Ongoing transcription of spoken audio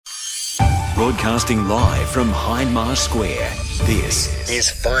Broadcasting live from Hindmarsh Square, this is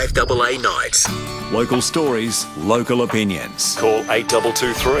 5AA Nights. Local stories, local opinions. Call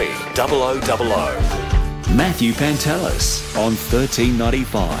 8223 0000. Matthew Pantelis on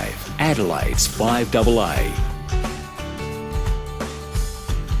 1395, Adelaide's 5AA.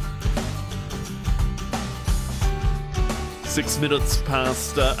 6 minutes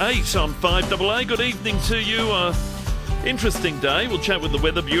past 8 on 5AA. Good evening to you. Interesting day. We'll chat with the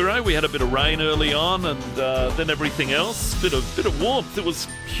Weather Bureau. We had a bit of rain early on and then everything else. Bit of warmth. It was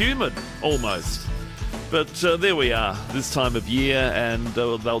humid almost. But there we are this time of year, and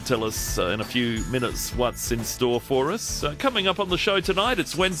they'll tell us in a few minutes what's in store for us. Coming up on the show tonight,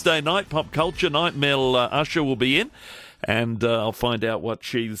 it's Wednesday night, Pop Culture Night. Mel Usher will be in. And I'll find out what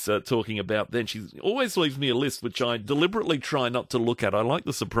she's talking about then. She always leaves me a list, which I deliberately try not to look at. I like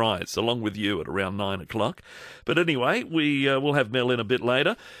the surprise, along with you at around 9 o'clock. But anyway, we'll have Mel in a bit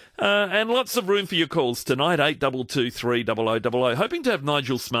later. And lots of room for your calls tonight, 8223 0000. Hoping to have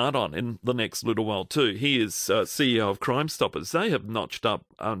Nigel Smart on in the next little while too. He is CEO of Crime Stoppers. They have notched up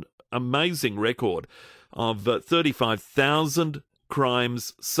an amazing record of 35,000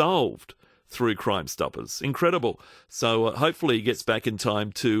 crimes solved through Crime Stoppers. Incredible. So hopefully he gets back in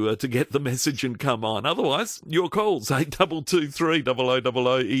time to get the message and come on. Otherwise, your calls, 8223 0000,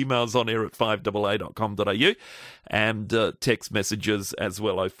 emails on air at 5AA.com.au, and text messages as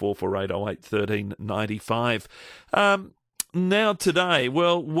well, 0448 08 1395. Now today,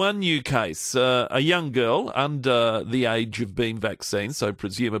 well, one new case, a young girl under the age of being vaccinated, so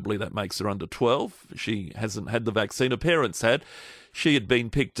presumably that makes her under 12. She hasn't had the vaccine, her parents had. She had been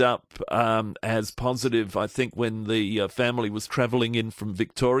picked up as positive, I think, when the family was travelling in from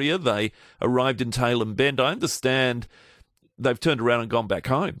Victoria. They arrived in Tailem Bend. I understand they've turned around and gone back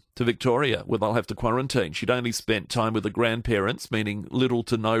home to Victoria, where they'll have to quarantine. She'd only spent time with the grandparents, meaning little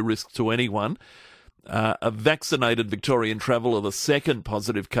to no risk to anyone. A vaccinated Victorian traveller, the second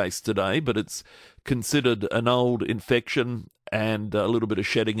positive case today, but it's considered an old infection and a little bit of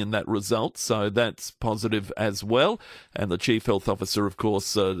shedding in that result, so that's positive as well. And the Chief Health Officer, of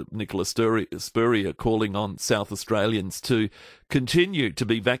course, Nicola Spurrier, calling on South Australians to continue to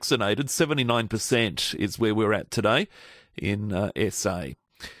be vaccinated. 79% is where we're at today in SA.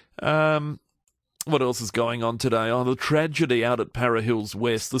 What else is going on today? Oh, the tragedy out at Para Hills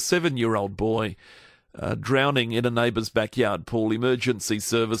West. The 7-year-old boy drowning in a neighbour's backyard pool. Emergency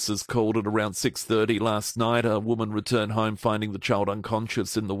services called at around 6:30 last night. A woman returned home finding the child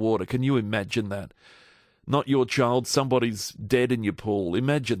unconscious in the water. Can you imagine that? Not your child, somebody's dead in your pool.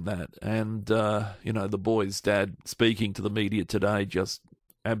 Imagine that. And, the boy's dad speaking to the media today, just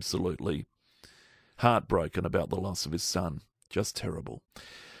absolutely heartbroken about the loss of his son. Just terrible.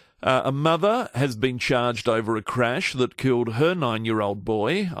 A mother has been charged over a crash that killed her 9-year-old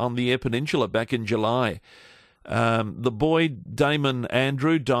boy on the Eyre Peninsula back in July. The boy, Damon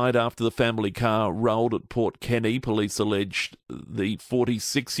Andrew, died after the family car rolled at Port Kenny. Police alleged the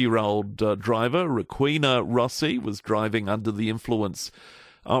 46-year-old driver, Raquina Rossi, was driving under the influence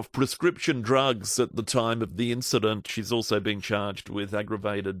of prescription drugs at the time of the incident. She's also been charged with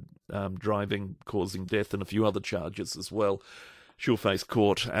aggravated driving causing death and a few other charges as well. She'll face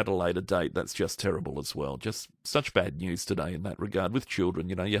court at a later date. That's just terrible as well. Just such bad news today in that regard with children.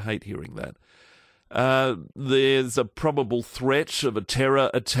 You hate hearing that. There's a probable threat of a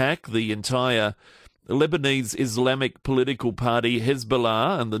terror attack. The entire Lebanese Islamic political party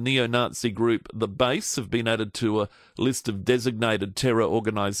Hezbollah and the neo-Nazi group The Base have been added to a list of designated terror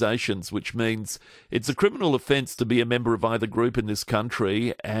organisations, which means it's a criminal offence to be a member of either group in this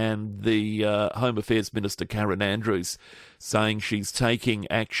country. And the Home Affairs Minister Karen Andrews saying she's taking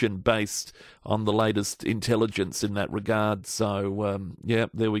action based on the latest intelligence in that regard. So,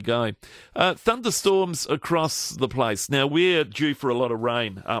 there we go. Thunderstorms across the place. Now, we're due for a lot of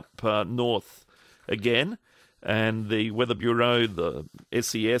rain up north again, and the Weather Bureau, the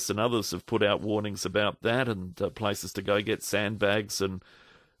SES and others have put out warnings about that, and places to go get sandbags and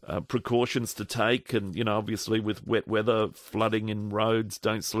precautions to take. And, obviously with wet weather, flooding in roads,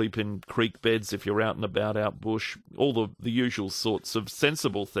 don't sleep in creek beds if you're out and about, out bush, all the usual sorts of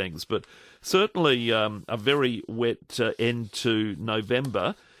sensible things. But certainly a very wet end to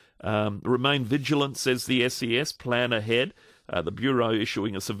November. Remain vigilant, says the SES, plan ahead. The Bureau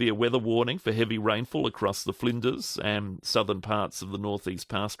issuing a severe weather warning for heavy rainfall across the Flinders and southern parts of the northeast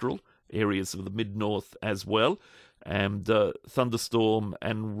pastoral, areas of the mid-north as well. And thunderstorm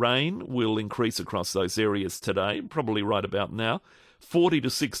and rain will increase across those areas today, probably right about now. 40 to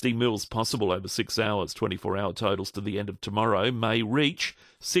 60 mils possible over 6 hours, 24-hour totals to the end of tomorrow, may reach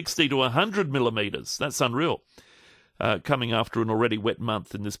 60 to 100 millimetres. That's unreal. coming after an already wet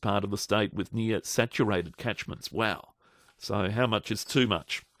month in this part of the state with near saturated catchments. Wow. So how much is too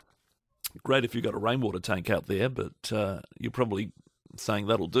much? Great if you've got a rainwater tank out there, but you're probably saying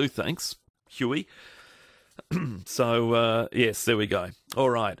that'll do, thanks, Huey. So, yes, there we go. All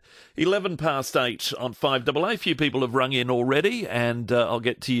right. 11 past 8 on 5AA. A few people have rung in already, and I'll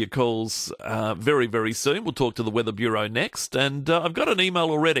get to your calls very, very soon. We'll talk to the Weather Bureau next. And I've got an email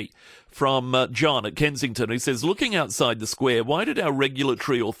already from John at Kensington who says, looking outside the square, why did our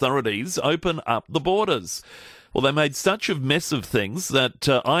regulatory authorities open up the borders? Well, they made such a mess of things that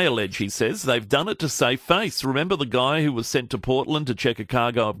I allege, he says, they've done it to save face. Remember the guy who was sent to Portland to check a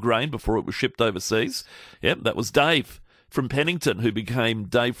cargo of grain before it was shipped overseas? Yep, that was Dave from Pennington, who became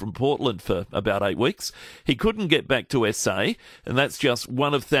Dave from Portland for about 8 weeks. He couldn't get back to SA, and that's just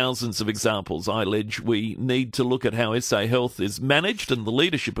one of thousands of examples. I allege we need to look at how SA Health is managed and the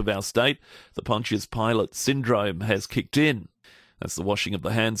leadership of our state. The Pontius Pilate syndrome has kicked in. That's the washing of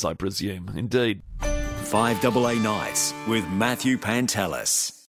the hands, I presume. Indeed. 5AA Nights with Matthew Pantelis.